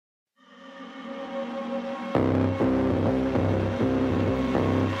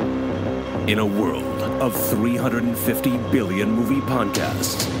In a world of 350 billion movie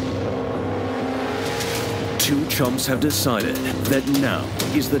podcasts, two chumps have decided that now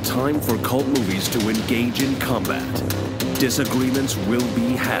is the time for cult movies to engage in combat. Disagreements will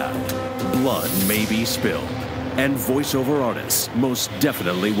be had, blood may be spilled, and voiceover artists most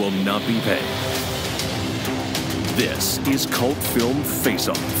definitely will not be paid. This is Cult Film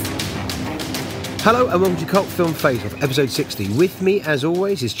Face-Off. Hello and welcome to Cult Film Face-Off, episode 60. With me, as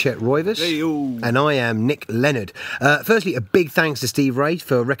always, is Chet Roivas. Hey-o. And I am Nick Leonard. Firstly, a big thanks to Steve Ray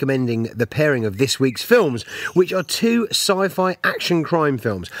for recommending the pairing of this week's films, which are two sci-fi action crime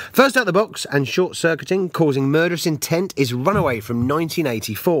films. First out the box and short-circuiting, causing murderous intent, is Runaway from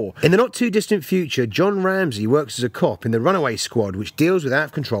 1984. In the not-too-distant future, John Ramsey works as a cop in the Runaway squad, which deals with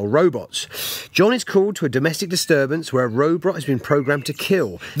out-of-control robots. John is called to a domestic disturbance where a robot has been programmed to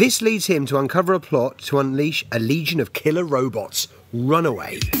kill. This leads him to uncover a plot to unleash a legion of killer robots.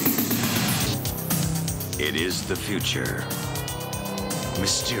 Runaway. It is the future.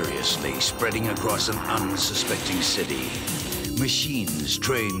 Mysteriously spreading across an unsuspecting city, machines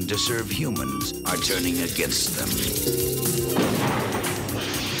trained to serve humans are turning against them.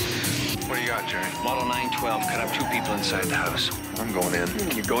 What do you got, Jerry? Model 912 cut up two people inside the house. I'm going in.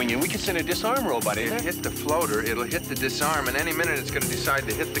 You're going in? We can send a disarm robot in. It hit the floater, it'll hit the disarm, and any minute it's going to decide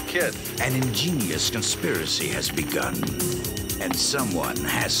to hit the kid. An ingenious conspiracy has begun, and someone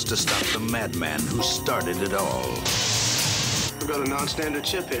has to stop the madman who started it all. We've got a non-standard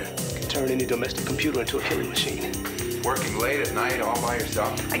chip here. Can turn any domestic computer into a killing machine. Working late at night all by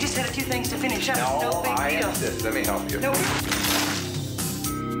yourself? I just had a few things to finish up. No big I deal. insist. Let me help you. No.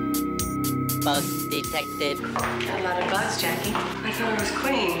 Bug detected. Got a lot of bugs, Jackie. I thought it was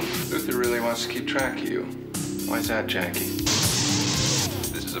Queen. Luther really wants to keep track of you. Why's that, Jackie?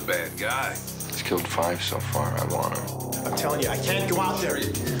 This is a bad guy. He's killed 5 so far. I want him. I'm telling you, I can't go out there.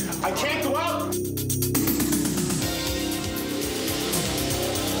 I can't go out!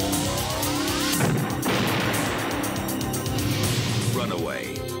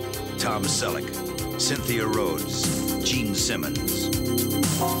 Runaway. Tom Selleck, Cynthia Rhodes, Gene Simmons.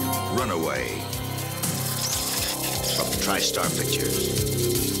 Runaway. From TriStar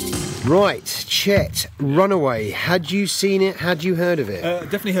Pictures. Right, Chet, Runaway. Had you seen it? Had you heard of it?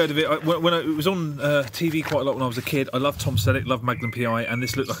 Definitely heard of it. It was on TV quite a lot when I was a kid. I loved Tom Selleck, loved Magnum PI, and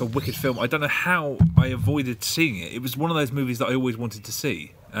this looked like a wicked film. I don't know how I avoided seeing it. It was one of those movies that I always wanted to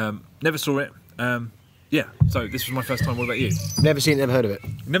see. Never saw it. Yeah, so this was my first time. What about you? Never seen it, never heard of it.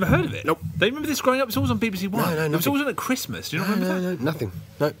 Never heard of it? Nope. They remember this growing up? It's always on BBC One. No, it was always on at Christmas. Do you not remember that? No, nothing.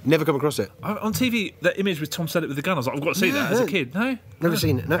 No, never come across it. On TV, that image with Tom Selleck with the gun, I was like, I've got to see that as a kid. No? Never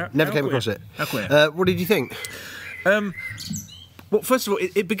seen it. No, never came across it. How queer. What did you think? Well, first of all,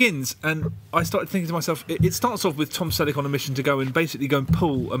 it begins, and I started thinking to myself, it starts off with Tom Selleck on a mission to go and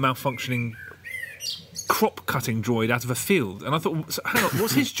pull a malfunctioning crop cutting droid out of a field, and I thought, so, hang on,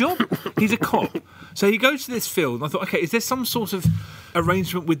 what's his job? He's a cop, so he goes to this field, and I thought, okay, is there some sort of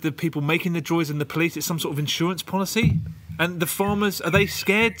arrangement with the people making the droids and the police? It's some sort of insurance policy, and the farmers, are they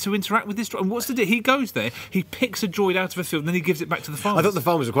scared to interact with this droid? And what's the deal? He goes there, he picks a droid out of a field, and then he gives it back to the farmers. I thought the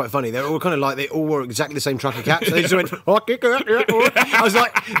farmers were quite funny. They were all kind of like, they all wore exactly the same trucker caps. So they just went, oh, kick it. I was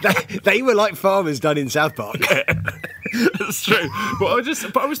like, they were like farmers done in South Park. That's true.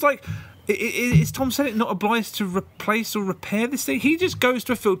 But I was like, is Tom Selleck not obliged to replace or repair this thing? He just goes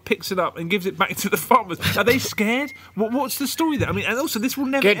to a field, picks it up, and gives it back to the farmers. Are they scared? What's the story there? I mean, and also this will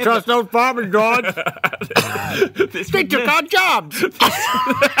never Trust those farmers, George. They took our jobs.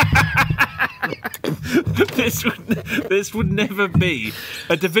 This would never be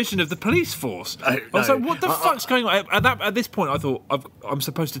a division of the police force. I was like, what the fuck's going on? At this point, I thought, I'm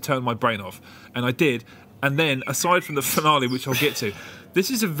supposed to turn my brain off, and I did. And then, aside from the finale, which I'll get to,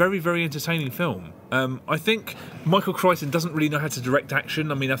 this is a very, very entertaining film. I think Michael Crichton doesn't really know how to direct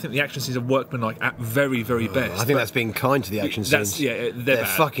action. I mean, I think the action scenes are workmanlike at very, very best. I think that's being kind to the action scenes. Yeah, they're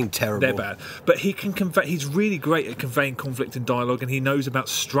fucking terrible. They're bad. But he can convey. He's really great at conveying conflict and dialogue, and he knows about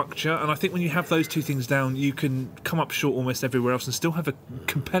structure. And I think when you have those two things down, you can come up short almost everywhere else and still have a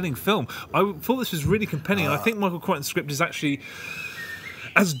compelling film. I thought this was really compelling, and I think Michael Crichton's script is actually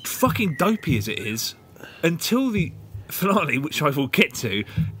as fucking dopey as it is. Until the finale, which I will get to,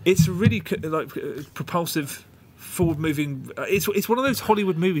 it's a really propulsive forward-moving. It's one of those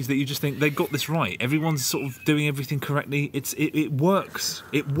Hollywood movies that you just think they got this right. Everyone's sort of doing everything correctly. It works.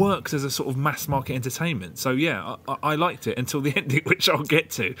 It works as a sort of mass market entertainment. So yeah, I liked it until the ending, which I'll get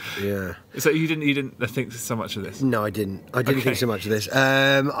to. Yeah. So you didn't think so much of this? No, I didn't. I didn't think so much of this.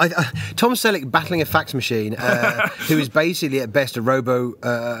 Tom Selleck battling a fax machine, who is basically at best a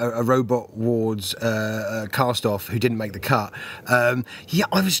robot ward's cast-off who didn't make the cut. Yeah,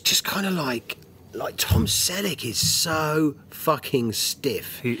 I was just kind of like Tom Selleck is so fucking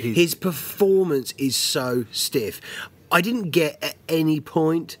stiff. His performance is so stiff. I didn't get at any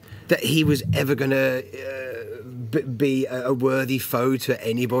point that he was ever going to be a worthy foe to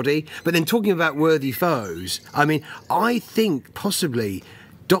anybody. But then talking about worthy foes, I mean, I think possibly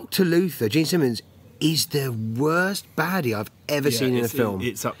Dr. Luther, Gene Simmons, is the worst baddie I've ever seen in a film.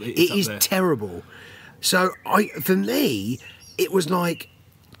 It is terrible. So for me, it was like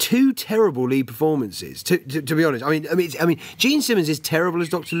two terrible lead performances. To be honest, I mean, Gene Simmons is terrible as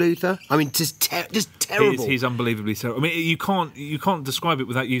Dr. Luther. I mean, just terrible. He's unbelievably terrible. I mean, you can't describe it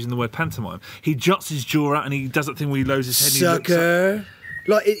without using the word pantomime. He juts his jaw out and he does that thing where he lowers his head. Sucker.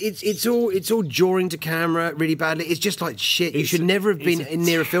 Like it's all jawing to camera really badly. It's just like shit. You should never have been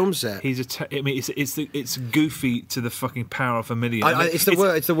near a film set. It's goofy to the fucking power of a million. It's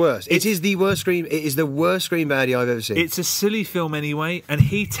the worst. It is the worst screen. It is the worst screen baddie I've ever seen. It's a silly film anyway, and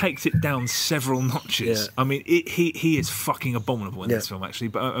he takes it down several notches. Yeah. I mean, he is fucking abominable in this film actually.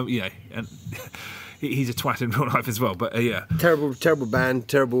 But and. He's a twat in real life as well, but yeah. Terrible band,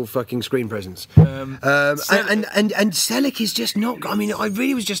 terrible fucking screen presence. And Selleck is just not. I mean, I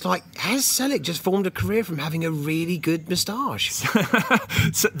really was just like, has Selleck just formed a career from having a really good moustache?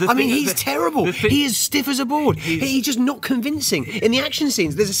 He's terrible. He is stiff as a board. He's just not convincing. In the action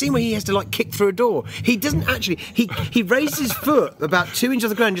scenes, there's a scene where he has to like kick through a door. He doesn't actually. He raises his foot about 2 inches off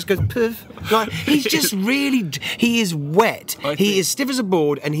the ground and just goes poof. Like he's just really. He is wet. He is stiff as a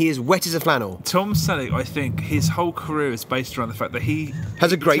board and he is wet as a flannel. Tom Selleck, I think his whole career is based around the fact that he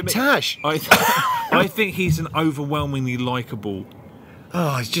has a great tash. I think he's an overwhelmingly likeable.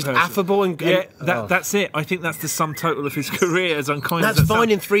 Oh, he's just affable and that's it. I think that's the sum total of his career. As unkind that's as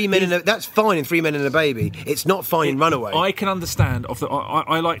fine in Three Men and a Baby. It's not fine in Runaway. I can understand.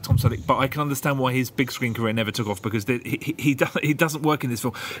 I like Tom Selleck, but I can understand why his big screen career never took off because he doesn't work in this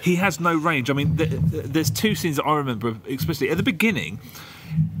film. He has no range. I mean, there's two scenes that I remember explicitly at the beginning.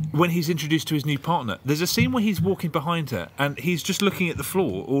 When he's introduced to his new partner, there's a scene where he's walking behind her and he's just looking at the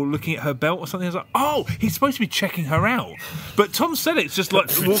floor or looking at her belt or something. I was like, oh, he's supposed to be checking her out. But Tom Selleck's just like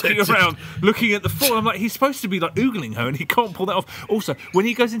walking around looking at the floor. I'm like, he's supposed to be like oogling her and he can't pull that off. Also, when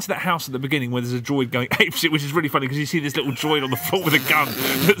he goes into that house at the beginning where there's a droid going apeshit, which is really funny because you see this little droid on the floor with a gun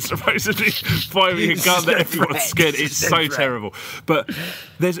that's supposedly firing a gun that everyone's scared. It's so terrible. But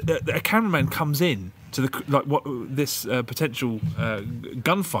there's a cameraman comes in to this potential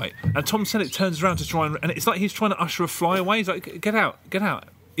gunfight, and Tom Selleck turns around to try and it's like he's trying to usher a fly away. He's like, get out.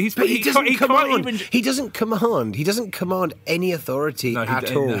 He doesn't command any authority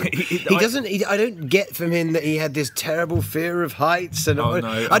at all. I don't get from him that he had this terrible fear of heights. And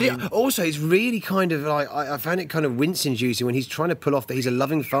also, it's really kind of like I found it kind of wince-inducing when he's trying to pull off that he's a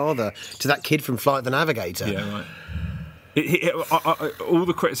loving father to that kid from Flight of the Navigator. Yeah, right. All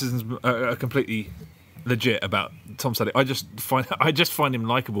the criticisms are completely legit about Tom Selleck. I just find him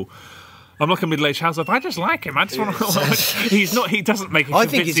likeable. I'm like a middle-aged housewife. I just like him. I just want to. He's not. He doesn't make a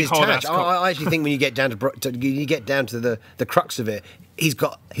convincing hard-ass cop. I actually think when you get down to the crux of it, he's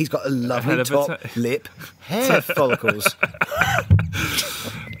got a lovely top lip, hair follicles.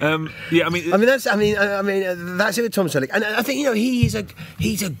 That's it with Tom Selleck, and I think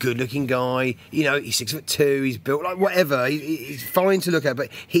he's a good-looking guy. He's 6'2", he's built like whatever. He's fine to look at, but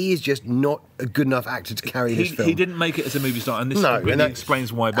he is just not a good enough actor to carry this film. He didn't make it as a movie star, and this really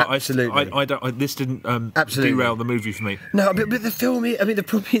explains why. But absolutely, this didn't derail the movie for me. No, but the film. The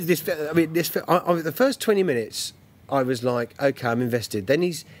problem is this. The first 20 minutes. I was like, okay, I'm invested. Then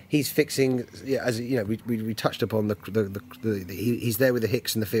he's fixing, as we touched upon he's there with the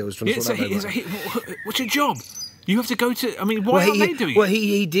hicks in the fields. What's your job? You have to go to. I mean, why are they doing it? Well,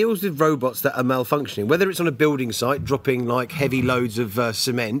 he deals with robots that are malfunctioning. Whether it's on a building site dropping like heavy loads of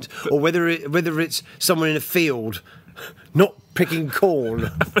cement, or whether it's someone in a field not picking corn.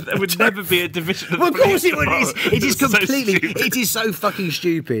 But there would never be a division of Well, of course it would. tomorrow. It is It's so completely. stupid. It is so fucking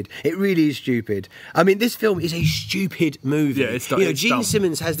stupid. It really is stupid. I mean, this film is a stupid movie. Yeah, it's Gene dumb.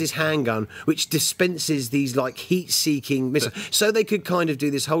 Simmons has this handgun which dispenses these like heat-seeking missiles. So they could kind of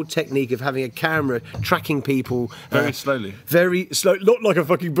do this whole technique of having a camera tracking people Very slowly. very slow, not like a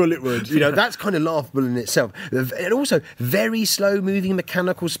fucking bullet would. You know, that's kind of laughable in itself. And also, very slow-moving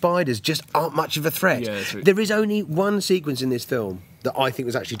mechanical spiders just aren't much of a threat. Yeah, that's right. There is only one sequence in this film that I think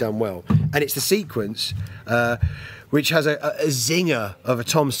was actually done well, and it's the sequence which has a zinger of a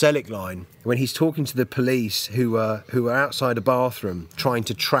Tom Selleck line when he's talking to the police who are outside a bathroom trying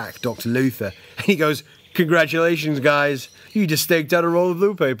to track Dr. Luther, and he goes, "Congratulations, guys, you just staked out a roll of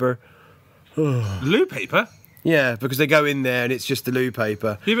loo paper." Loo paper? Yeah, because they go in there and it's just the loo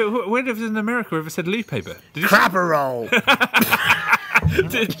paper. Yeah, but when have in America ever said loo paper? Did you Crapper roll.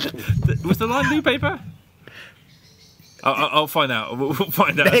 was the line loo paper? I'll find out. We'll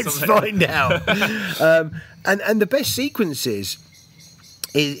find out. Let's someday. find out. And the best sequences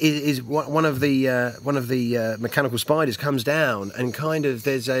is one of the mechanical spiders comes down and kind of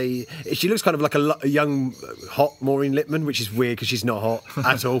she looks kind of like a young hot Maureen Lipman, which is weird because she's not hot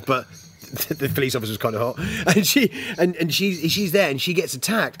at all, but the police officer's kind of hot, and she's there and she gets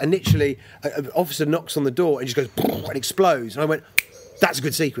attacked, and literally an officer knocks on the door and just goes and explodes, and I went, that's a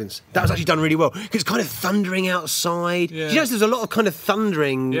good sequence. That was actually done really well because it's kind of thundering outside. Yeah. You know, there's a lot of kind of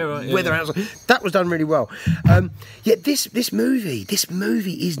thundering weather outside. That was done really well. Yet this movie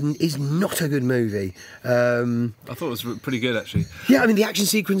is not a good movie. I thought it was pretty good actually. Yeah, I mean the action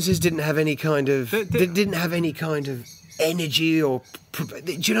sequences didn't have any kind of they didn't have any kind of energy or.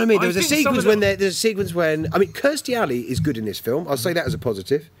 Do you know what I mean? There was a sequence there's a sequence when I mean Kirstie Alley is good in this film. I'll say that as a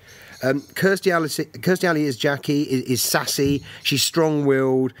positive. Kirstie Alley is Jackie, is sassy, she's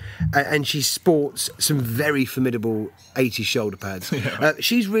strong-willed, and she sports some very formidable 80s shoulder pads. Yeah.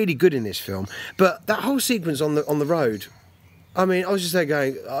 She's really good in this film. But that whole sequence on the road, I mean, I was just there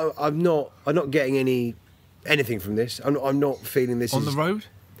going, I'm not getting anything from this. I'm not feeling this on the road.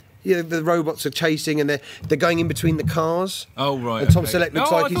 Yeah, the robots are chasing and they're going in between the cars. Oh, right. And Tom Selleck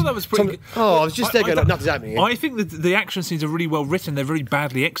looks like I thought that was pretty good. Oh, I was just there going, nothing's happening here. I think that the action scenes are really well written. They're very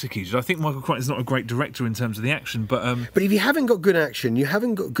badly executed. I think Michael Crichton's not a great director in terms of the action, but if you haven't got good action, you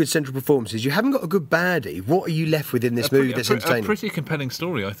haven't got good central performances, you haven't got a good baddie, what are you left with in this movie that's entertaining? A pretty compelling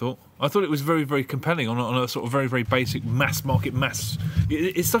story, I thought. I thought it was very, very compelling on a sort of very, very basic mass market mass.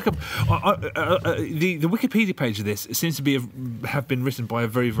 It's like the Wikipedia page of this seems to have been written by a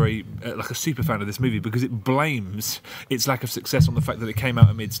very, very like a super fan of this movie because it blames its lack of success on the fact that it came out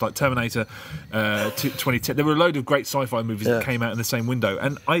amidst like Terminator 2010. There were a load of great sci-fi movies that came out in the same window,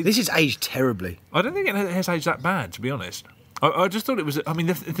 and this has aged terribly. I don't think it has aged that bad, to be honest. I just thought it was. I mean,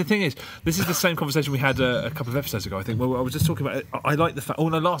 the thing is, this is the same conversation we had a couple of episodes ago. I think where I was just talking about. I like the fact. Oh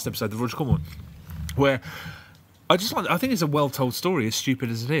no, last episode, the Rutger Hauer one, where. I think it's a well-told story, as stupid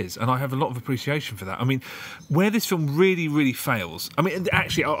as it is, and I have a lot of appreciation for that. I mean, where this film really, really fails... I mean,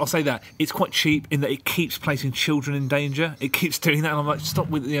 actually, I'll say that. It's quite cheap in that it keeps placing children in danger. It keeps doing that, and I'm like, stop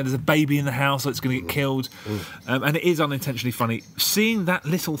with... there's a baby in the house that's going to get killed. And it is unintentionally funny. Seeing that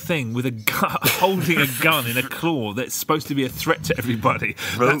little thing with holding a gun in a claw that's supposed to be a threat to everybody,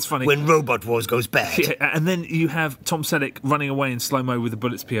 that's funny. When Robot Wars goes bad. Yeah, and then you have Tom Selleck running away in slow-mo with the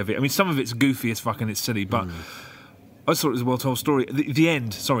bullets POV. I mean, some of it's goofy as fuck and it's silly, but... I thought it was a well-told story. The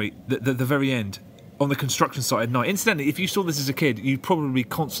end, the very end, on the construction site at night. Incidentally, if you saw this as a kid, you'd probably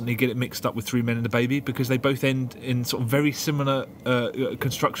constantly get it mixed up with Three Men and a Baby because they both end in sort of very similar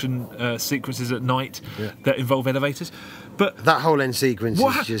construction sequences at night that involve elevators. But that whole end sequence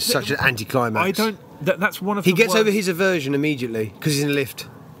is just such an anticlimax. That's one of he gets over his aversion immediately because he's in a lift.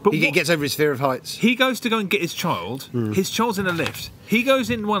 But he gets over his fear of heights. He goes to go and get his child. His child's in a lift. He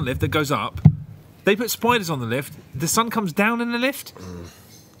goes in one lift that goes up. They put spiders on the lift. The sun comes down in the lift.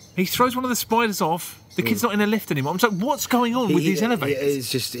 He throws one of the spiders off. The kid's not in a lift anymore. I'm like, what's going on with these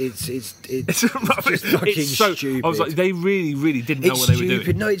elevators? It's fucking stupid. I was like, they really, really didn't know what they were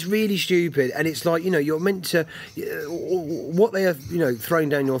doing. No, it's really stupid, and it's like, you're meant to. What they are, throwing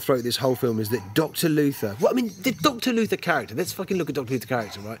down your throat this whole film is that Dr. Luther. Well, I mean, the Dr. Luther character. Let's fucking look at Dr. Luther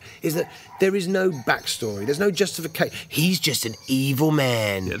character, right? Is that there is no backstory. There's no justification. He's just an evil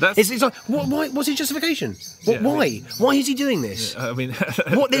man. Yeah, it's like, why? What's his justification? Why? Why is he doing this? I mean,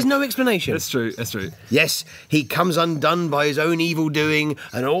 There's no explanation. That's true. That's true. Yes, he comes undone by his own evil doing,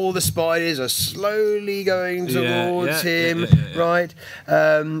 and all the spiders are slowly going towards him, right?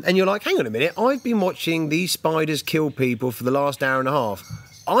 And you're like, hang on a minute, I've been watching these spiders kill people for the last hour and a half.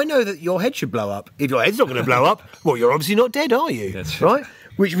 I know that your head should blow up. If your head's not going to blow up, well, you're obviously not dead, are you? That's right.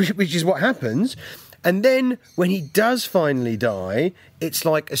 Which is what happens. And then when he does finally die, it's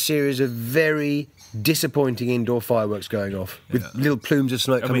like a series of very disappointing indoor fireworks going off with little plumes of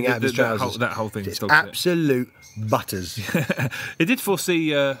smoke coming out of his trousers. That whole thing. It's absolute butters. It did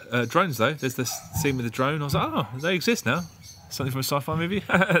foresee drones, though. There's this scene with the drone. I was like, oh, they exist now. Something from a sci-fi movie.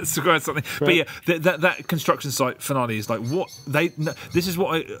 It's something. Right. But yeah, that construction site finale is like what they. This is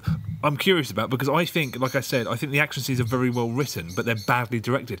what I'm curious about, because I think, like I said, I think the action scenes are very well written, but they're badly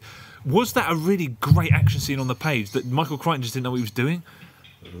directed. Was that a really great action scene on the page that Michael Crichton just didn't know what he was doing?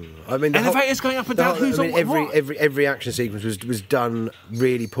 I mean, elevators going up and down. Every action sequence was done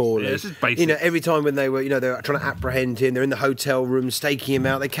really poorly. Yeah, this is basic. Every time when they were trying to apprehend him, they're in the hotel room staking him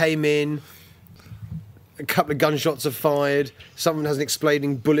out. They came in. A couple of gunshots are fired. Someone has an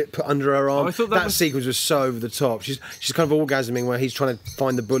exploding bullet put under her arm. I thought that sequence was so over the top. She's kind of orgasming where he's trying to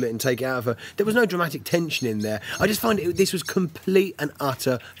find the bullet and take it out of her. There was no dramatic tension in there. I just find this was complete and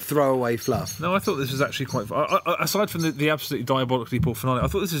utter throwaway fluff. No, I thought this was actually quite. Aside from the absolutely diabolically poor finale, I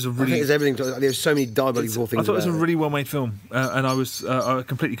thought this was a really. I think there's everything. There's so many diabolically poor things. I thought it was a really well-made film, and I was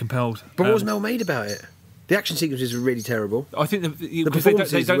completely compelled. But what was well made about it? The action sequences were really terrible. I think the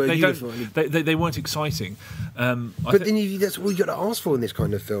performances were beautiful. They weren't exciting. But then that's all you got to ask for in this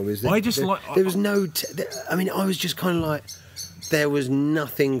kind of film. Is that there was no. I was just kind of like, there was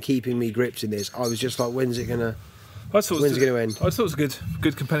nothing keeping me gripped in this. I was just like, when's it gonna? When's it going to end? I thought it was a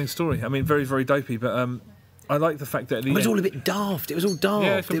good, compelling story. I mean, very, very dopey, but I like the fact that it was all a bit daft. It was all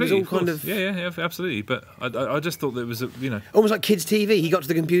daft. Yeah, it was all kind of yeah, absolutely. But I just thought that it was almost like kids' TV. He got to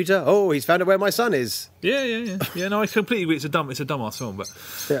the computer. Oh, he's found out where my son is. Yeah. No, I completely agree. It's a dumbass film, but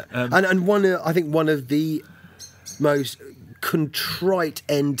yeah. And I think one of the most contrite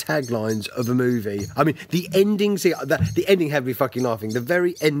end taglines of a movie. I mean, the ending. The ending had me fucking laughing. The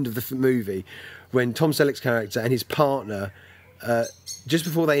very end of the movie, when Tom Selleck's character and his partner, just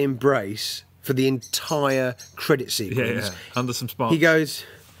before they embrace. For the entire credit sequence. Yeah. Under some sparks.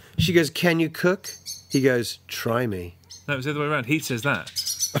 She goes, can you cook? He goes, try me. No, it was the other way around. He says that.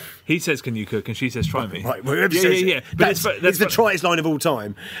 He says, can you cook? And she says, try me. Right, well, yeah. But that's the tryest line of all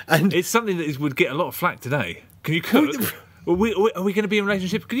time. And it's something that would get a lot of flack today. Can you cook? Are we going to be in a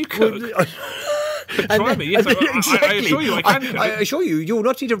relationship? Can you cook? Try me. Yes, I assure you I can cook. I assure you, you'll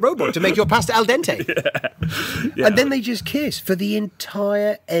not need a robot to make your pasta al dente. Yeah. And then they just kiss for the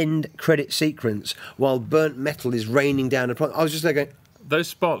entire end credit sequence while burnt metal is raining down upon. I was just there going, those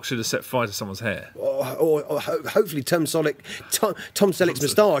sparks should have set fire to someone's hair. Or hopefully Tom Selleck's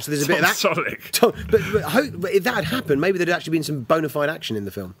moustache. So there's a bit of that. But if that had happened, maybe there'd actually been some bona fide action in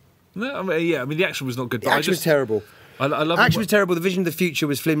the film. No, I mean the action was not good. The action was terrible. Action was terrible. The vision of the future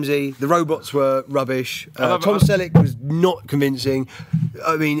was flimsy. The robots were rubbish. Tom Selleck was not convincing.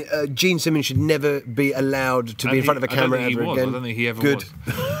 I mean, Gene Simmons should never be allowed to be in front of a camera ever again. I don't think he ever was.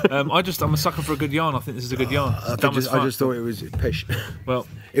 I'm a sucker for a good yarn. I think this is a good yarn. I just thought it was pish. Well,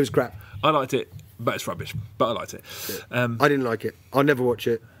 it was crap. I liked it, but it's rubbish. But I liked it. Yeah. I didn't like it. I'll never watch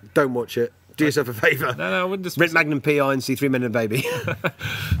it. Don't watch it. Do yourself a favour. No, I wouldn't. Rent Magnum PI and see Three Men and a Baby.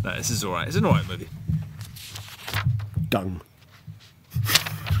 No, this is all right. It's an all right movie. Dung.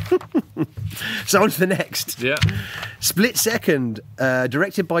 So on to the next. Yeah. Split Second,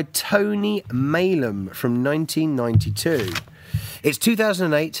 directed by Tony Maylam from 1992. It's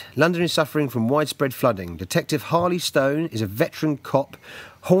 2008. London is suffering from widespread flooding. Detective Harley Stone is a veteran cop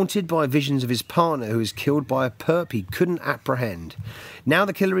haunted by visions of his partner who is killed by a perp he couldn't apprehend. Now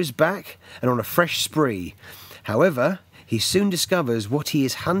the killer is back and on a fresh spree. However, he soon discovers what he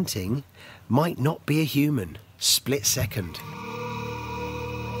is hunting might not be a human. Split Second.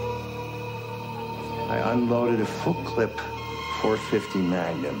 I unloaded a full clip, 450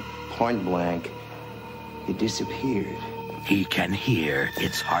 Magnum, point blank. It disappeared. He can hear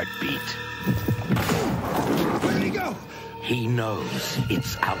its heartbeat. Where did he go? He knows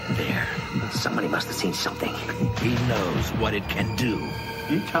it's out there. Somebody must have seen something. He knows what it can do.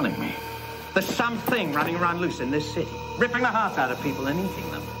 Are you telling me there's something running around loose in this city, ripping the hearts out of people and eating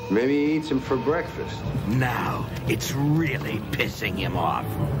them? Maybe he eats them for breakfast. Now it's really pissing him off.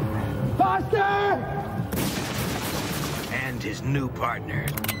 Foster! And his new partner.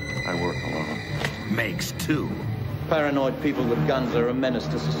 I work alone. Makes two. Paranoid people with guns are a menace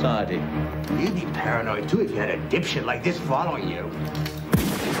to society. You'd be paranoid too if you had a dipshit like this following you.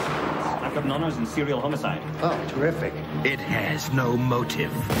 I've got nonos and serial homicide. Oh, terrific. It has no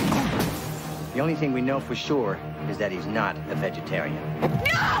motive. The only thing we know for sure is that he's not a vegetarian. No!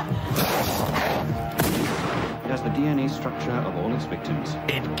 It has the DNA structure of all its victims.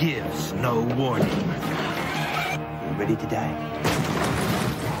 It gives no warning. You ready to die?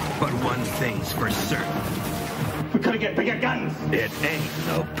 But one thing's for certain. We gotta get bigger guns. It ain't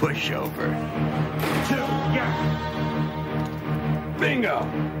no pushover. 2, yeah. Bingo!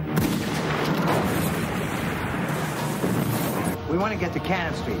 We want to get to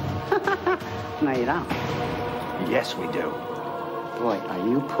Cannon Street. No, you don't. Yes, we do. Boy, are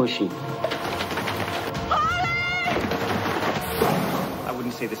you pushy. I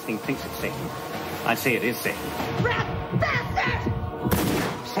wouldn't say this thing thinks it's safe. I'd say it is safe. Rat bastard!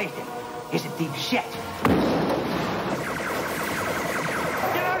 Safety is a deep shit.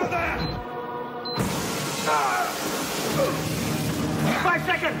 Get out of there! 5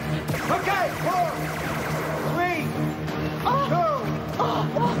 seconds! Okay, 4, 3, 2.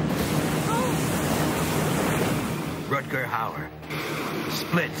 Rutger Hauer.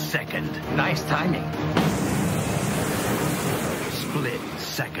 Split second. Nice timing. Split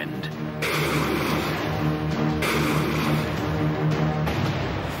second.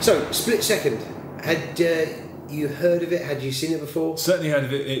 So, Split Second. Had you heard of it? Had you seen it before? Certainly heard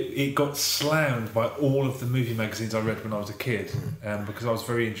of it. It got slammed by all of the movie magazines I read when I was a kid, because I was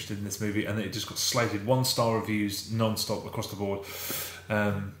very interested in this movie, and it just got slated 1-star reviews non-stop across the board.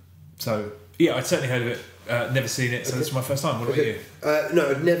 So yeah, I'd certainly heard of it. Never seen it, so this is my first time. What about you?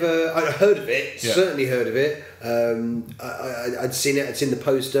 No, I'd never. I'd heard of it. Yeah. Certainly heard of it. I'd seen it. I'd seen the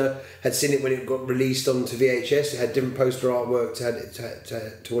poster. Had seen it when it got released onto VHS. It had different poster artwork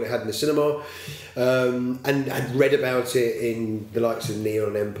to what it had in the cinema, and I'd read about it in the likes of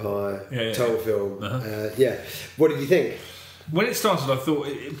Neon Empire, Film. Yeah. What did you think? When it started, I thought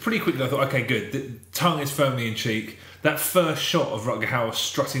pretty quickly. I thought, okay, good. The tongue is firmly in cheek. That first shot of Rutger Hauer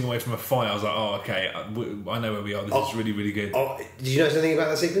strutting away from a fire, I was like, oh, okay, I know where we are. This is really, really good. Did you know something about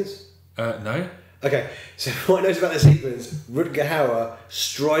that sequence? No. Okay, so what I know about the sequence, Rutger Hauer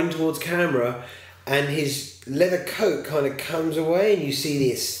striding towards camera, and his leather coat kind of comes away, and you see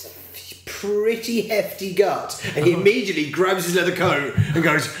this pretty hefty gut, and he immediately grabs his leather coat and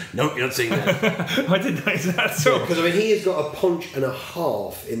goes, nope, you're not seeing that. I didn't notice that at all. Because, I mean, he has got a punch and a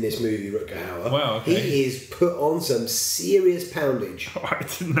half in this movie, Rutger Hauer. Wow, okay. He is put on some serious poundage. Oh, I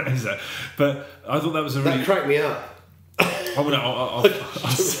didn't notice that. But I thought that was a really... That cracked me up. Oh, no,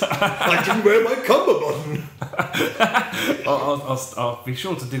 I didn't wear my cummerbund. I'll be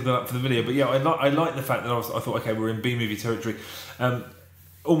sure to dig that up for the video. But yeah, I like the fact that I thought, okay, we're in B-movie territory.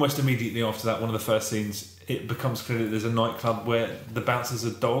 Almost immediately after that, one of the first scenes, it becomes clear that there's a nightclub where the bouncer's a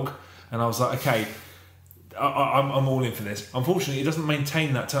dog, and I was like, okay, I'm all in for this. Unfortunately, it doesn't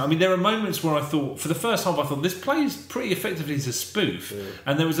maintain that tone. I mean, there are moments where I thought, for the first half, I thought this plays pretty effectively as a spoof,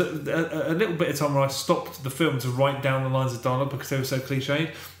 and there was a little bit of time where I stopped the film to write down the lines of dialogue because they were so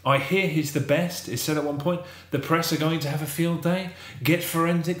cliched. I hear he's the best. It said at one point, the press are going to have a field day. Get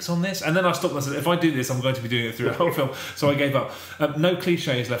forensics on this. And then I stopped and I said, if I do this, I'm going to be doing it through the whole film. So I gave up. No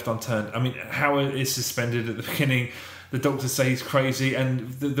cliche is left unturned. I mean, Howard is suspended at the beginning. The doctors say he's crazy,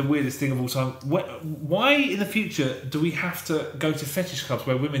 and the weirdest thing of all time. Why in the future do we have to go to fetish clubs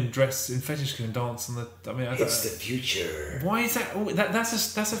where women dress in fetish and dance? It's the future. Why is that?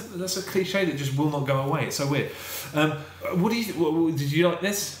 That's a cliche that just will not go away. It's so weird. What do you? Did you like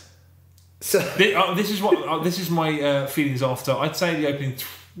this? So this is my feelings after. I'd say the opening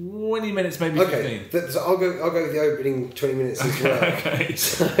 20 minutes, maybe 15. So I'll go with the opening 20 minutes as well. Okay.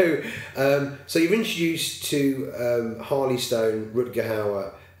 So you're introduced to Harley Stone, Rutger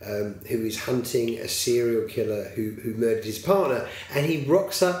Hauer, who is hunting a serial killer who murdered his partner, and he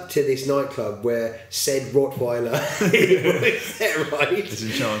rocks up to this nightclub where said Rottweiler is there, right? Is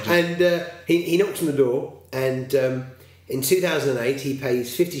in charge. And he knocks on the door, and in 2008 he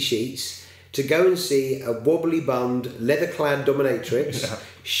pays 50 sheets to go and see a wobbly-bummed, leather-clad dominatrix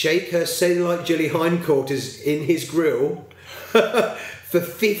shake her cellulite jelly hindquarters in his grill for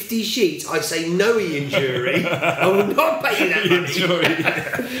 50 sheets. I say no, Ian Jury. I will not pay you that money.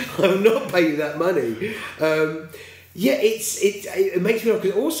 I will not pay you that money. It makes me laugh,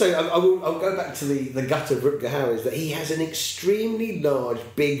 because also I'll go back to the gut of Rutger Hauer, is that he has an extremely large,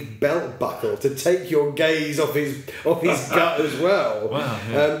 big belt buckle to take your gaze off his gut as well. Wow,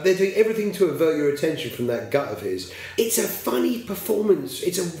 yeah. They're doing everything to avert your attention from that gut of his. It's a funny performance.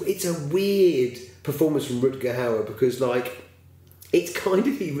 It's a weird performance from Rutger Hauer, because it's kind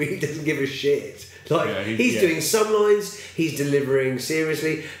of, he really doesn't give a shit. He's doing some lines, he's delivering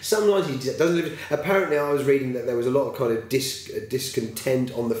seriously. Some lines he doesn't deliver. Apparently, I was reading that there was a lot of kind of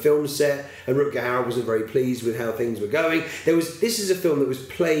discontent on the film set, and Rutger Hauer wasn't very pleased with how things were going. This is a film that was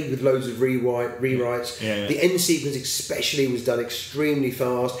plagued with loads of rewrites. The end sequence, especially, was done extremely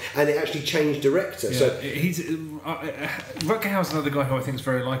fast, and it actually changed director. Yeah. So Rutger Hauer's another guy who I think is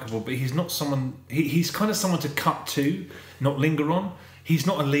very likeable, but he's not someone. He's kind of someone to cut to, not linger on. he's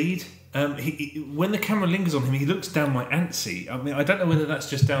not a lead. When the camera lingers on him, he looks downright antsy. I mean, I don't know whether that's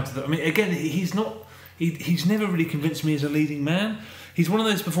just down to the. I mean, again, he's not. He's never really convinced me as a leading man. He's one of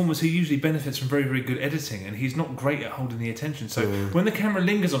those performers who usually benefits from very, very good editing, and he's not great at holding the attention. So when the camera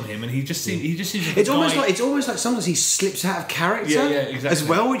lingers on him, and he just seems, like it's almost like sometimes he slips out of character, exactly. as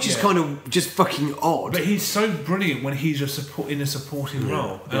well, which is kind of just fucking odd. But he's so brilliant when he's in a supporting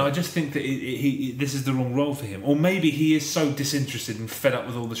role, and I just think that this is the wrong role for him, or maybe he is so disinterested and fed up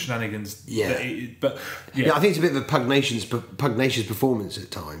with all the shenanigans. I think it's a bit of a pugnacious performance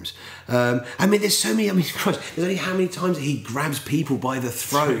at times. I mean, there's so many. I mean, Christ, there's only how many times that he grabs people by the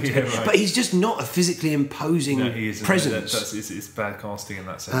throat, but he's just not a physically imposing presence. It's bad casting in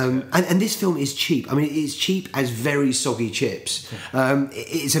that sense. And this film is cheap. I mean, it's cheap as very soggy chips.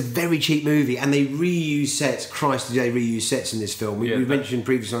 It's a very cheap movie, and they reuse sets. Christ, do they reuse sets in this film? We mentioned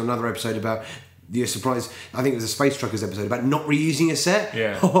previously on another episode about the surprise. I think it was a Space Truckers episode about not reusing a set.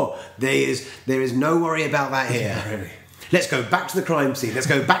 There is no worry about that here. Really. Let's go back to the crime scene. Let's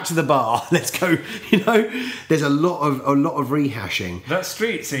go back to the bar. Let's go. There's a lot of rehashing. That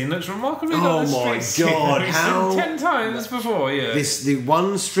street scene looks remarkably. Oh my god! How 10 times before? Yeah. The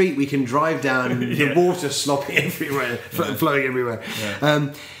one street we can drive down. The water slopping everywhere, flowing everywhere.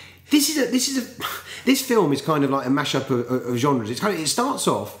 Yeah. This film is kind of like a mashup of genres. It starts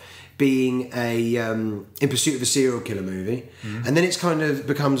off being a In Pursuit of a Serial Killer movie, and then it's kind of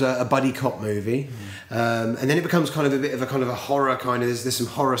becomes a buddy cop movie, and then it becomes kind of a bit of a horror kind of. There's some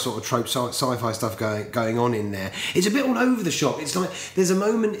horror sort of trope sci-fi stuff going on in there. It's a bit all over the shop. It's like there's a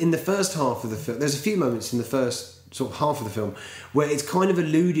moment in the first half of the film. There's a few moments in the first sort of half of the film where it's kind of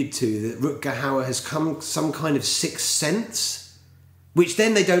alluded to that Rutger Hauer has come some kind of sixth sense, which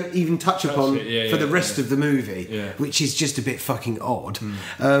then they don't even touch upon for the rest of the movie, which is just a bit fucking odd.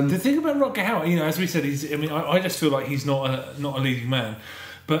 The thing about Rutger Hauer, as we said, I just feel like he's not a leading man,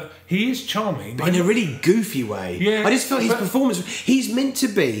 but he is charming. But in a really goofy way. Yeah, I just felt his performance, he's meant to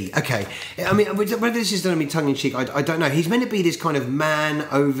be, okay, I mean, whether this is done me tongue-in-cheek, I don't know. He's meant to be this kind of man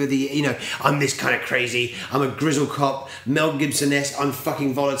over the, I'm this kind of crazy, I'm a grizzle cop, Mel Gibson-esque, I'm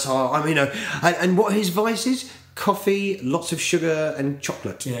fucking volatile, and what his vice is? Coffee, lots of sugar and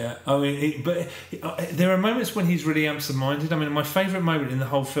chocolate. Yeah, I mean, there are moments when he's really absent-minded. I mean, my favourite moment in the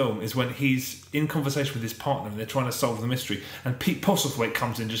whole film is when he's in conversation with his partner and they're trying to solve the mystery, and Pete Postlethwaite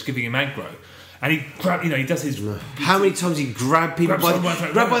comes in just giving him aggro, and he does his. How many times he grabbed people by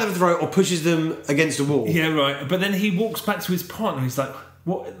the throat or pushes them against a wall? Yeah, right. But then he walks back to his partner and he's like,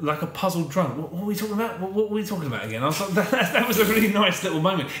 what, like a puzzled drunk. What were we talking about? What were we talking about again? I was like, that was a really nice little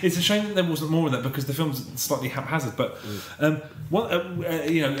moment. It's a shame that there wasn't more of that because the film's slightly haphazard. But Kim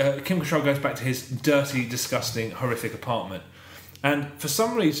Cattrall goes back to his dirty, disgusting, horrific apartment, and for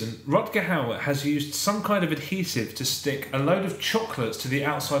some reason, Rutger Hauer has used some kind of adhesive to stick a load of chocolates to the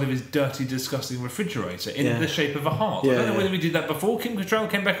outside of his dirty, disgusting refrigerator in the shape of a heart. I don't know whether we did that before Kim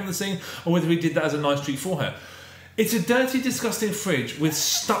Cattrall came back on the scene or whether we did that as a nice treat for her. It's a dirty, disgusting fridge with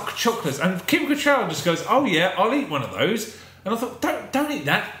stuck chocolates. And Kim Cattrall just goes, oh yeah, I'll eat one of those. And I thought, don't eat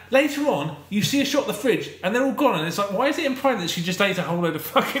that. Later on, you see a shot of the fridge and they're all gone. And it's like, why is it implied that she just ate a whole load of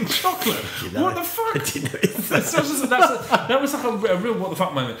fucking chocolate? What the fuck? I didn't know that was like a real what the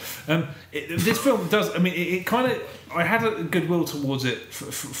fuck moment. This film does, I mean, it kind of, I had a goodwill towards it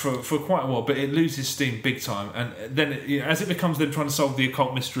for quite a while, but it loses steam big time. And then, as it becomes them trying to solve the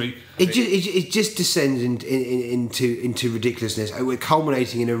occult mystery, it just descends into ridiculousness. We're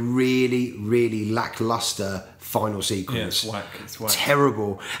culminating in a really, really lackluster final sequence. Yeah, it's whack.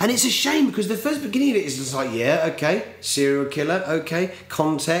 Terrible. And it's a shame because the first beginning of it is just like, yeah, okay, serial killer, okay,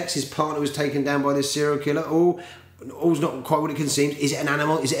 context, his partner was taken down by this serial killer, all's not quite what it can seem. Is it an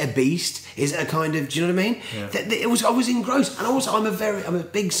animal? Is it a beast? Is it a kind of? Do you know what I mean? Yeah. I was engrossed, and also I'm a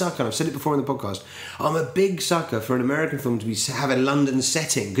big sucker. And I've said it before in the podcast. I'm a big sucker for an American film to have a London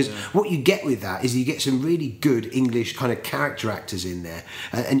setting because what you get with that is you get some really good English kind of character actors in there.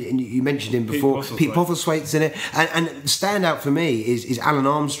 And you mentioned him before. Pete Postlethwaite's in it, and standout for me is Alan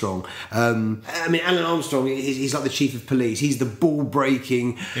Armstrong. I mean, Alan Armstrong he's like the chief of police. He's the ball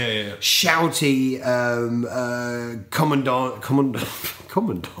breaking, shouty. Commandant.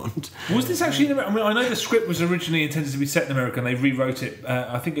 Was this actually in America? I mean, I know the script was originally intended to be set in America and they rewrote it.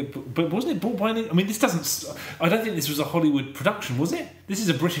 But wasn't it bought by any? I mean, I don't think this was a Hollywood production, was it? This is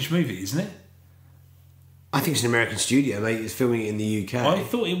a British movie, isn't it? I think it's an American studio, mate. It's filming it in the UK. I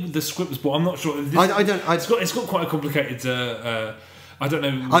thought the script was bought. I'm not sure. It's got quite a complicated. I don't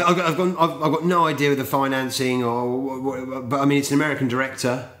know. I've got no idea of the financing but I mean, it's an American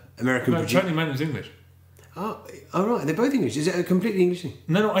director, American producer. Tony Manning's English. Oh, all right. They're both English. Is it a completely English thing?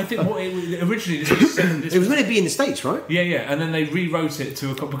 No. I think originally this it was meant to be in the States, right? Yeah, and then they rewrote it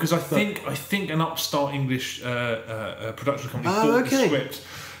to because I think an upstart English production company bought the script.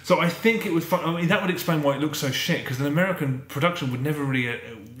 So I think it was fun. I mean, that would explain why it looks so shit. Because an American production would never really,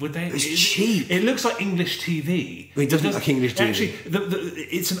 would they? It's cheap. It looks like English TV. It doesn't look like English TV. Actually,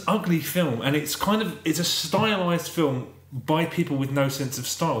 it's an ugly film, and it's a stylized film by people with no sense of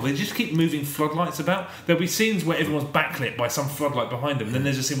style. They just keep moving floodlights about. There'll be scenes where everyone's backlit by some floodlight behind them, and then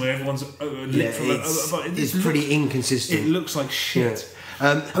there's a scene where everyone's lit from it's pretty inconsistent. It looks like shit.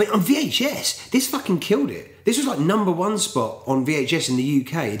 Yeah. I mean, on VHS, this fucking killed it. This was like #1 spot on VHS in the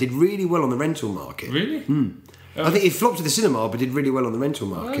UK. It did really well on the rental market. Really? I think it flopped to the cinema, but did really well on the rental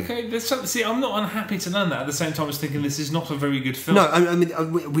market. Okay, see, I'm not unhappy to learn that. At the same time, I was thinking this is not a very good film. No, I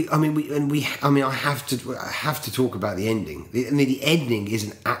have to talk about the ending. The ending is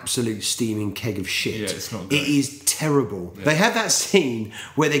an absolute steaming keg of shit. Yeah, it's not great. It is terrible. Yeah. They have that scene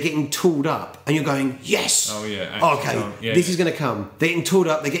where they're getting tooled up, and you're going, yes. Oh yeah. Okay, this is going to come. They're getting tooled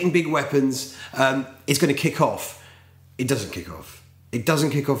up. They're getting big weapons. It's going to kick off. It doesn't kick off. It doesn't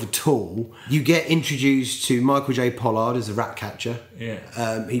kick off at all. You get introduced to Michael J. Pollard as a rat catcher.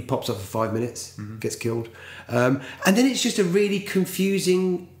 Yeah. He pops up for 5 minutes, gets killed. And then it's just a really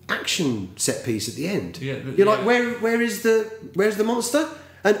confusing action set piece at the end. Yeah, You're like, where's the monster?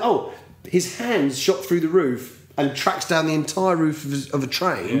 And his hands shot through the roof and tracks down the entire roof of a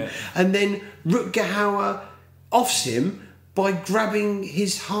train. Yeah. And then Rutger Hauer offs him by grabbing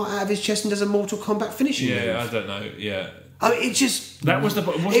his heart out of his chest and does a Mortal Kombat finishing move. Yeah, I don't know. Yeah. I mean, it just... That was the...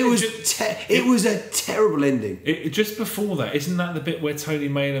 It was a terrible ending. Just before that, isn't that the bit where Tony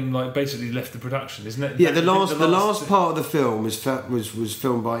Mayhem basically left the production? Isn't it? Yeah, the last part of the film was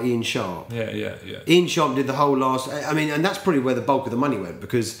filmed by Ian Sharp. Yeah. Ian Sharp did the whole last... I mean, and that's probably where the bulk of the money went,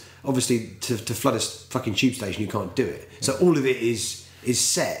 because obviously to flood a fucking tube station, you can't do it. So all of it is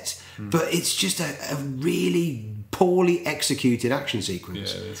set. But it's just a really poorly executed action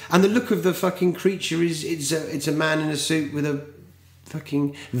sequence. Yeah, and the look of the fucking creature is it's a man in a suit with a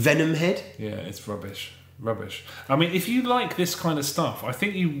fucking venom head. Yeah, it's rubbish. I mean, if you like this kind of stuff, I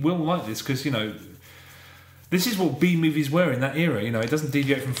think you will like this, because this is what B movies were in that era. It doesn't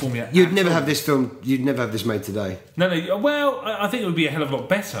deviate from formula. You'd never have this film. You'd never have this made today. No. Well, I think it would be a hell of a lot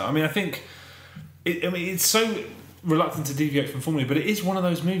better. I mean, I think. It's so reluctant to deviate from formula, but it is one of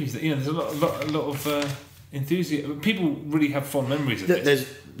those movies that there's a lot of enthusiasm. People really have fond memories of it.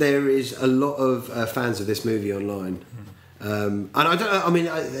 There is a lot of fans of this movie online. And I don't know. I mean,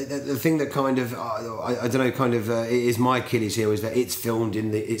 the thing that kind of I don't know, kind of is my Achilles heel is that it's filmed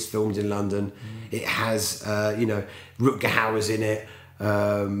in London. It has Rutger Hauer's in it.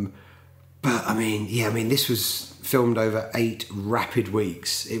 But I mean, this was filmed over 8 rapid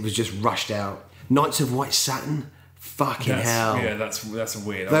weeks. It was just rushed out. Knights of White Satin. Fucking hell! Yeah, that's a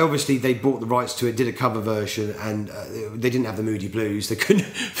weird. They bought the rights to it, did a cover version, and they didn't have the Moody Blues. They couldn't,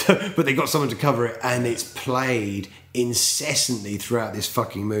 but they got someone to cover it, and it's played incessantly throughout this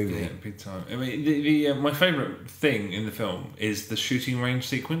fucking movie. Yeah, big time. I mean, my favourite thing in the film is the shooting range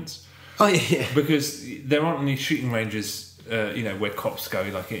sequence. Oh yeah, because there aren't any shooting ranges, where cops go,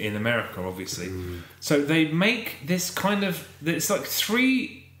 like in America, obviously. So they make this kind of. It's like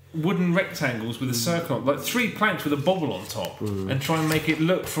 3 wooden rectangles with a circle on, like 3 planks with a bobble on top, and try and make it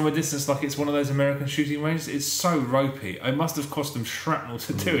look from a distance like it's one of those American shooting ranges. It's so ropey. It must have cost them shrapnel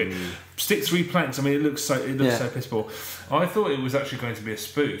to do it. Stick 3 planks. I mean, it looks so piss poor. I thought it was actually going to be a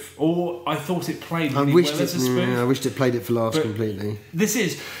spoof, or I thought it played really well as a spoof. I wished it played it for laughs completely. This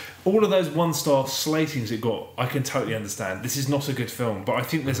is. All of those 1-star slatings it got, I can totally understand. This is not a good film, but I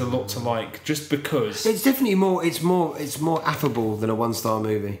think there's a lot to like, just because it's definitely more. It's more affable than a 1-star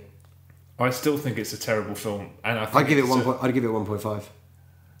movie. I still think it's a terrible film, and I think I'd give it 1.5.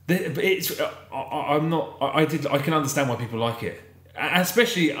 It's. I'm not. I can understand why people like it,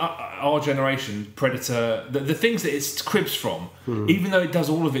 especially our generation. Predator, the things that it cribs from, even though it does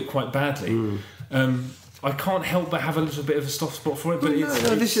all of it quite badly. I can't help but have a little bit of a soft spot for it. But that's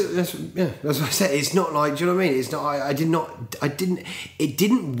what I said. It's not like, do you know what I mean? It's not. It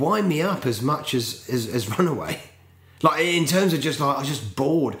didn't wind me up as much as Runaway. Like, in terms of just like, I was just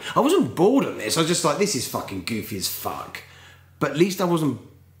bored. I wasn't bored on this. I was just like, this is fucking goofy as fuck. But at least I wasn't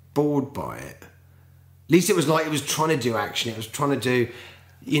bored by it. At least it was like, it was trying to do action. It was trying to do,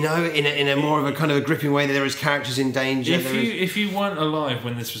 in a more of a kind of a gripping way, that there is characters in danger. If you weren't alive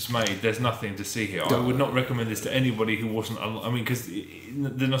when this was made, there's nothing to see here. I would not recommend this to anybody who wasn't alive. I mean, because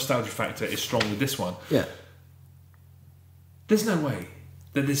the nostalgia factor is strong with this one. Yeah. There's no way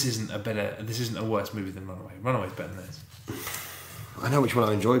that this isn't a worse movie than Runaway. Runaway's better than this. I know which one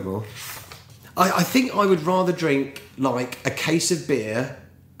I enjoyed more. I think I would rather drink like a case of beer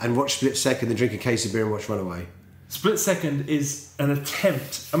and watch Split Second than drink a case of beer and watch Runaway. Split Second is an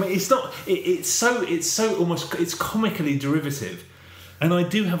attempt. I mean, it's not. It's so almost. It's comically derivative, and I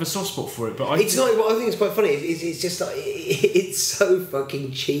do have a soft spot for it. But it's not. What I think is quite funny. It's just like it's so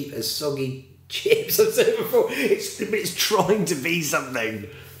fucking cheap as soggy chips. I've said it before. It's trying to be something.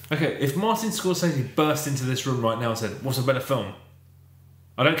 Okay, if Martin Scorsese burst into this room right now and said, "What's a better film?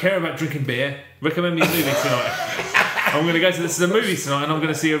 I don't care about drinking beer. Recommend me a movie tonight." I'm going to go to the movies tonight and I'm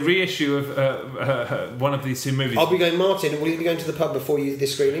going to see a reissue of one of these two movies. I'll be going, Martin, will you be going to the pub before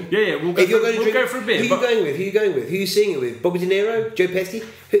this screening? Yeah, we'll go, go for a beer. Who are you going with? Who are you seeing it with? Bobby De Niro? Joe Pesci?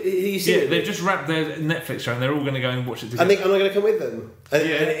 Who are you seeing it with? They've just wrapped their Netflix show and they're all going to go and watch it together. And am I going to come with them?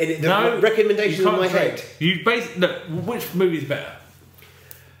 No, recommendations in my head. Look, which movie's better?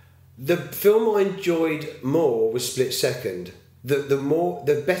 The film I enjoyed more was Split Second.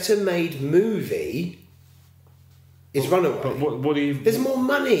 The better made movie is Runaway. But what do you? There's more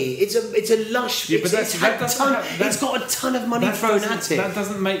money. It's a lush. Yeah, but it's got a ton of money thrown at it. That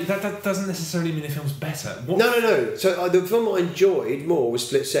doesn't necessarily mean the film's better. No. So the film I enjoyed more was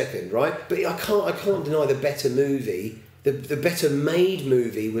Split Second, right? But I can't deny the better movie. The better made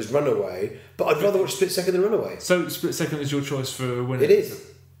movie was Runaway. But I'd rather watch Split Second than Runaway. So Split Second is your choice for winning. It is.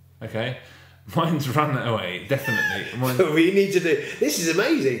 Okay. Mine's Runaway, definitely. We need to do. This is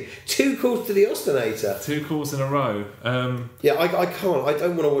amazing. 2 calls to the Ostinator. 2 calls in a row. Yeah, I can't. I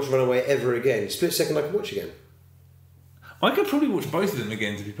don't want to watch Runaway ever again. Split Second, I can watch again. I could probably watch both of them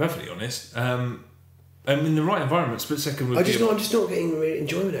again, to be perfectly honest. In the right environment, Split Second would be... I'm just not getting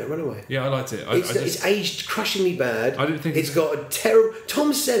enjoyment out of Runaway. Yeah, I liked it. It's aged crushingly bad. I didn't think it's got a terrible...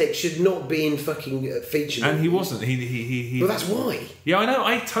 Tom Selleck should not be in fucking feature. And he wasn't. He Well, that's why. Yeah, I know.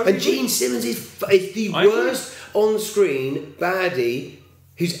 I totally. And Gene Simmons is the worst on-screen baddie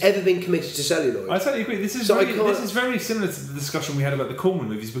who's ever been committed to celluloid. I totally agree. This is very similar to the discussion we had about the Corman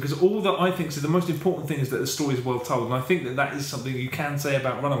movies, because all that I think is the most important thing is that the story is well told, and I think that is something you can say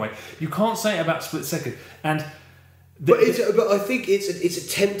about Runaway. You can't say it about Split Second, and. But I think it's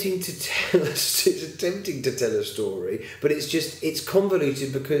attempting to tell a story, but it's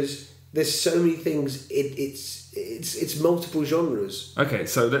convoluted because there's so many things. It's multiple genres. Okay,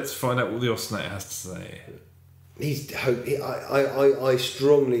 so let's find out what the Ostinator has to say. I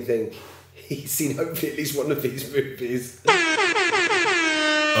strongly think he's seen hopefully at least one of these movies.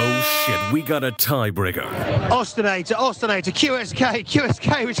 Oh shit, we got a tiebreaker. Ostinator,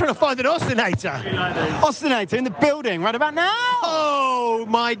 QSK, we're trying to find an Ostinator. Ostinator in the building right about now. Oh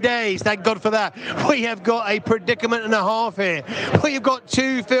my days, thank God for that. We have got a predicament and a half here. We have got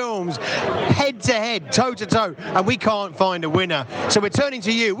 2 films head to head, toe to toe, and we can't find a winner. So we're turning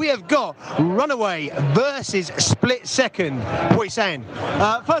to you. We have got Runaway versus Split Second. What are you saying?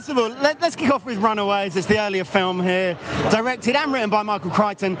 First of all, let's kick off with Runaways. It's the earlier film here, directed and written by Michael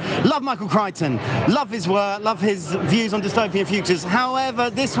Crichton. Love Michael Crichton, love his work, love his views on dystopian futures. However,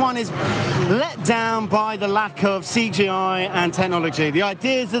 this one is let down by the lack of CGI and technology. The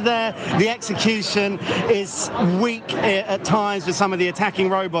ideas are there, the execution is weak at times with some of the attacking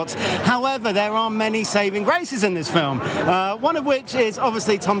robots. However, there are many saving graces in this film, one of which is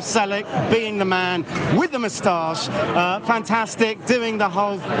obviously Tom Selleck being the man with the moustache, fantastic, doing the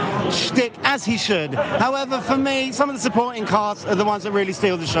whole shtick as he should. However, for me, some of the supporting cast are the ones that really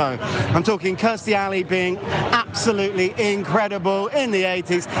steal the show. I'm talking Kirstie Alley being absolutely incredible in the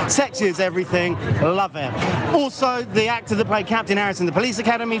 80s, sexy as everything, love it. Also, the actor that played Captain Harris in the Police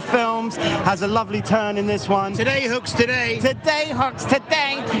Academy films has a lovely turn in this one. Today hooks today. Today hooks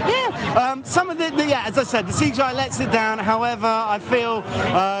today. Yeah. Some of as I said, the CGI lets it down. However, I feel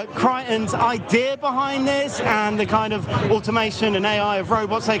Crichton's idea behind this and the kind of automation and AI of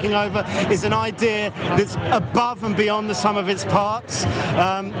robots taking over is an idea that's above and beyond the sum of its parts.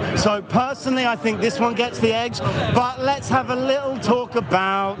 So personally, I think this one gets the edge, but let's have a little talk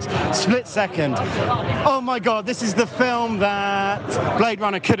about Split Second. Oh my God, this is the film that Blade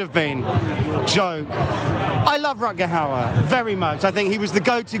Runner could have been. Joke. I love Rutger Hauer very much. I think he was the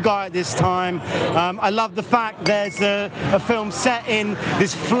go-to guy at this time. I love the fact there's a film set in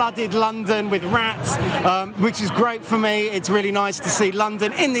this flooded London with rats, which is great for me. It's really nice to see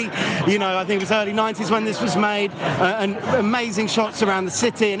London in the, I think it was early 90s when this was made, and amazing shots around the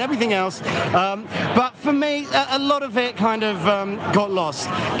city and everything else. But for me, a lot of it kind of got lost.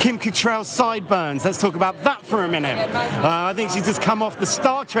 Kim Cattrall's sideburns, let's talk about that for a minute. I think she's just come off the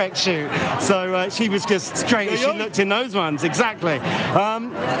Star Trek shoot. So she was just straight as she looked in those ones, exactly.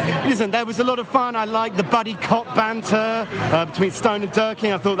 Listen, there was a lot of fun. I liked the buddy cop banter between Stone and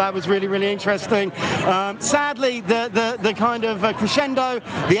Durkin. I thought that was really, really interesting. Sadly, the kind of crescendo,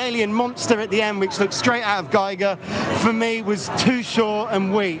 the alien monster at the end, which looked straight out of Geiger, for me was too short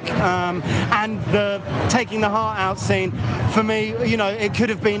and weak. And the taking the heart out scene, for me, you know, it could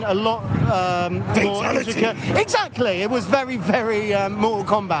have been a lot more intricate. Exactly. It was very, very Mortal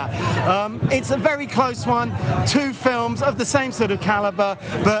Kombat. It's a very close one. Two films of the same sort of caliber,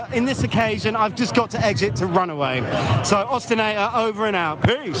 but in this occasion, I've just got to exit to Runaway. So, Austinator, over and out.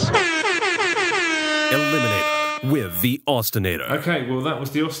 Peace. Eliminator with the Austinator. Okay, well, that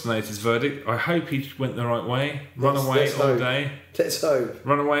was the Austinator's verdict. I hope he went the right way. Runaway all day. Let's hope.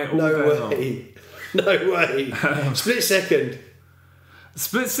 Runaway all day. No way. No way. Split Second.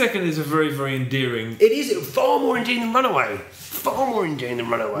 Split Second is a very, very endearing... It is far more endearing than Runaway. Far more endearing than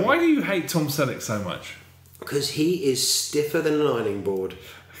Runaway. Why do you hate Tom Selleck so much? Because he is stiffer than an ironing board.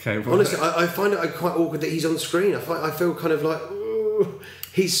 Okay, well, honestly, I find it quite awkward that he's on screen. I feel kind of like, ooh,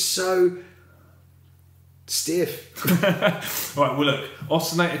 he's so stiff. Right, well look,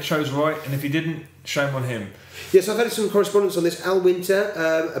 Austinator chose right, and if he didn't, shame on him. Yes, I've had some correspondence on this. Al Winter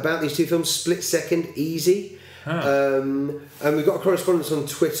about these two films, Split Second, Easy. And we've got a correspondence on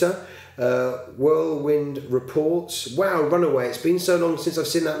Twitter. Whirlwind reports, wow, Runaway, it's been so long since I've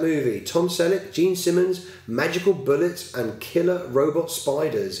seen that movie. Tom Selleck, Gene Simmons, magical bullets and killer robot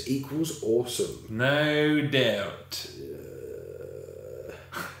spiders equals awesome. No doubt.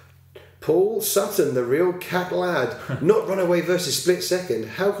 Paul Sutton, the real cat lad. Not Runaway versus Split Second.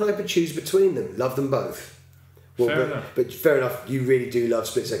 How can I choose between them? Love them both. Well, fair enough. But fair enough, you really do love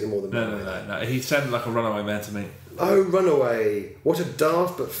Split Second more than Runaway. No. He sounded like a Runaway man to me. Oh, Runaway. What a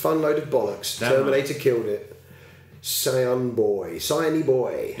daft but fun load of bollocks. Damn Terminator killed it. Cyany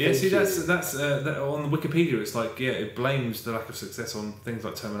boy. Yeah, see, that's that on Wikipedia, it's like, yeah, it blames the lack of success on things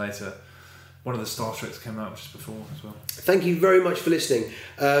like Terminator. One of the Star Treks came out just before as well. Thank you very much for listening.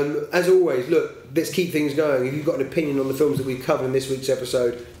 As always, look, let's keep things going. If you've got an opinion on the films that we've covered in this week's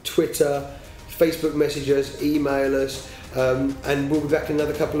episode, Twitter, Facebook message us, email us, and we'll be back in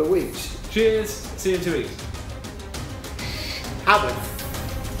another couple of weeks. Cheers. See you in 2 weeks. Albert.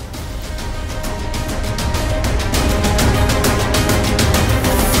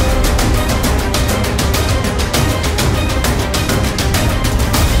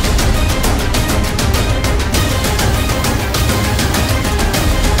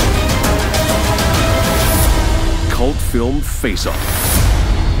 Cult Film Face-Off.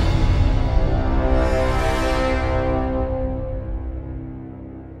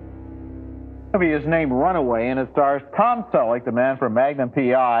 The movie is named Runaway, and it stars Tom Selleck, the man from Magnum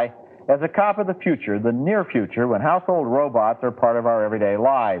P.I., as a cop of the future, the near future, when household robots are part of our everyday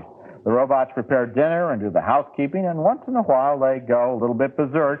lives. The robots prepare dinner and do the housekeeping, and once in a while they go a little bit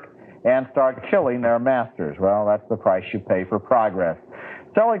berserk and start killing their masters. Well, that's the price you pay for progress.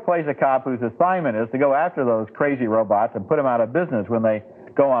 Selleck plays a cop whose assignment is to go after those crazy robots and put them out of business when they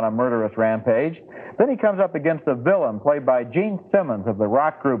go on a murderous rampage. Then he comes up against a villain played by Gene Simmons of the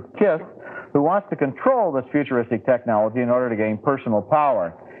rock group Kiss, who wants to control this futuristic technology in order to gain personal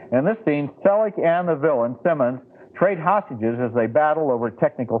power. In this scene, Selleck and the villain, Simmons, trade hostages as they battle over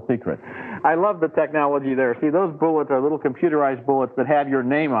technical secrets. I love the technology there. See, those bullets are little computerized bullets that have your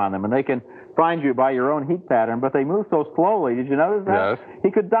name on them, and they can find you by your own heat pattern, but they move so slowly. Did you notice that? Yes.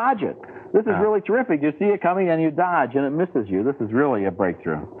 He could dodge it. This is really terrific. You see it coming and you dodge, and it misses you. This is really a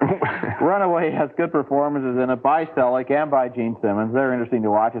breakthrough. Runaway has good performances in it by Selleck and by Gene Simmons. They're interesting to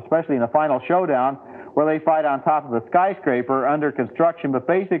watch, especially in the final showdown where they fight on top of a skyscraper under construction. But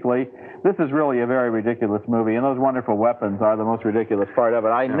basically, this is really a very ridiculous movie, and those wonderful weapons are the most ridiculous part of it.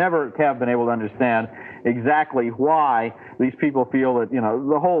 I never have been able to understand exactly why these people feel that, you know,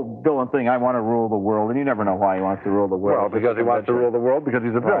 the whole villain thing, I want to rule the world, and you never know why he wants to rule the world. Well, because he wants to rule the world because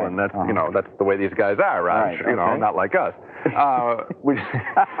he's a villain. That's, you know, that's the way these guys are, right? You know, not like us. I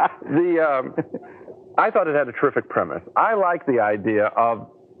thought it had a terrific premise. I like the idea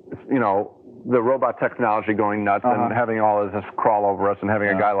of, you know, the robot technology going nuts and having all of this crawl over us and having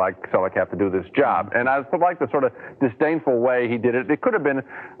a guy like Selleck have to do this job. And I like the sort of disdainful way he did it. It could have been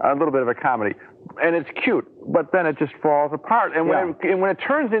a little bit of a comedy. And it's cute, but then it just falls apart. And when it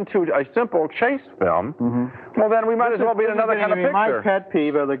turns into a simple chase film, well, then we might as well be in another kind of picture. My pet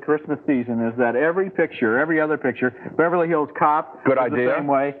peeve of the Christmas season is that every other picture, Beverly Hills Cop, good idea, the same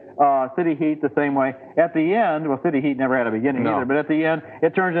way, City Heat the same way. At the end, well, City Heat never had a beginning either, but at the end,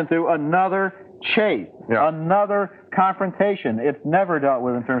 it turns into another chase, another confrontation. It's never dealt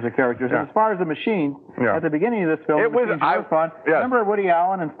with in terms of characters. And as far as the machines, at the beginning of this film, it was fun. Remember Woody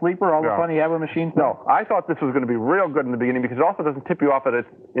Allen and Sleeper, all the fun he had with machines? No, I thought this was going to be real good in the beginning because it also doesn't tip you off that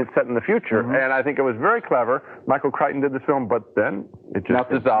it's set in the future. And I think it was very clever. Michael Crichton did this film, but then it just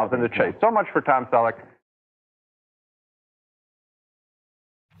dissolved into chase. So much for Tom Selleck.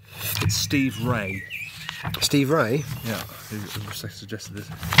 It's Steve Ray. Steve Ray? Yeah, who suggested this.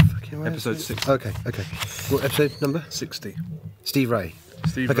 Episode 60. Okay. What episode number? 60. Steve Ray.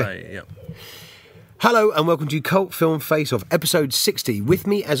 Steve Ray, yeah. Hello and welcome to Cult Film Face Off, episode 60. With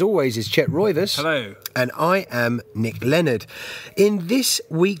me, as always, is Chet Roivas. Hello. And I am Nick Leonard. In this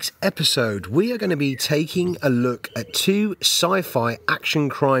week's episode, we are going to be taking a look at two sci-fi action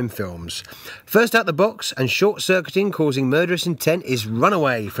crime films. First out the box and short-circuiting, causing murderous intent, is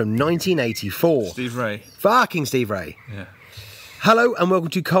Runaway from 1984. Steve Ray. Fucking Steve Ray. Yeah. Hello and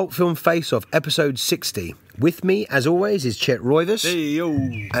welcome to Cult Film Face Off, episode 60. With me, as always, is Chet Roivas. Hey, yo.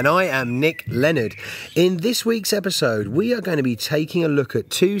 And I am Nick Leonard. In this week's episode, we are going to be taking a look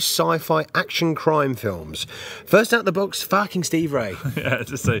at two sci-fi action crime films. First out the box, fucking Steve Ray. Yeah,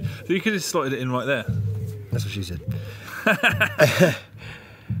 just say. So you could have slotted it in right there. That's what she said.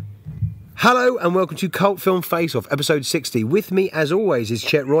 Hello and welcome to Cult Film Face Off, episode 60. With me, as always, is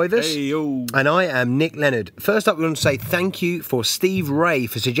Chet Roivas. Hey, yo. And I am Nick Leonard. First up, we want to say thank you for Steve Ray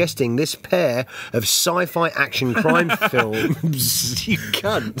for suggesting this pair of sci-fi action crime films. You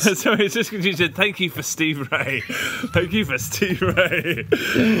cunt. Sorry, it's just because you said thank you for Steve Ray. Thank you for Steve Ray.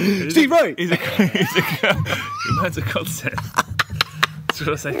 Steve Ray! The man's a concept. Just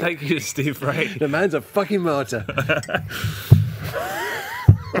want to say thank you to Steve Ray. The man's a fucking martyr.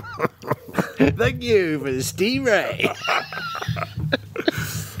 Thank you for Steve Ray.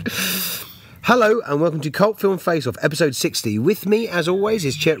 Hello and welcome to Cult Film Face Off, episode 60. With me, as always,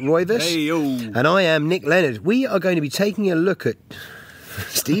 is Chet Roivas. Hey, yo. And I am Nick Leonard. We are going to be taking a look at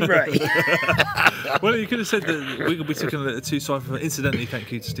Steve Ray. Well, you could have said that we could be taking a look at two sci-fi. Incidentally,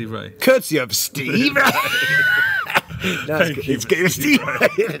 thank you to Steve Ray. Courtesy of Steve Ray. No, it's good for Steve Ray.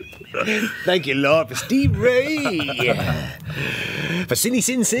 Thank you, Lord, for Steve Ray. For Sinny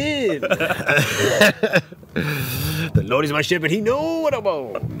Sin Sin. The Lord is my shepherd, he know what I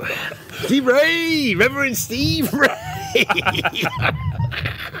want. Steve Ray, Reverend Steve Ray.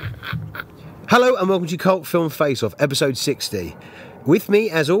 Hello and welcome to Cult Film Face Off, episode 60. With me,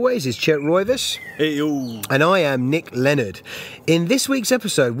 as always, is Chet Roivas. Hey, yo. And I am Nick Leonard. In this week's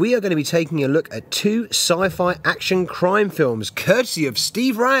episode, we are going to be taking a look at two sci-fi action crime films, courtesy of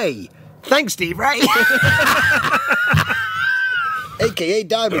Steve Ray. Thanks, Steve Ray. A.K.A.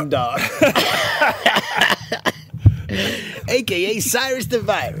 Diamond Dog. A.K.A. Cyrus the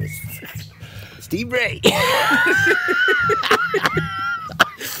Virus. Steve Ray.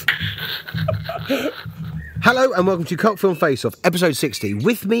 Hello and welcome to Cult Film Face Off, episode 60.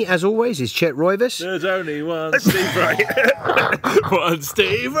 With me, as always, is Chet Roivas. There's only one Steve Ray. One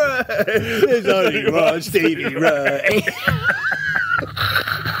Steve Ray. There's only one Stevie Ray.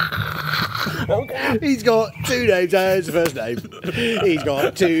 He's got two names as the first name. He's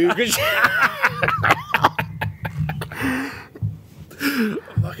got two.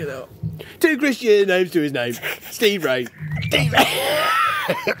 Fuck it up. Two Christian names to his name. Steve Ray. Steve Ray.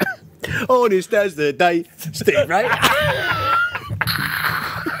 Honest as the day, Steve Ray.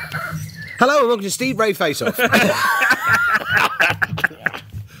 Hello and welcome to Steve Ray Face Off.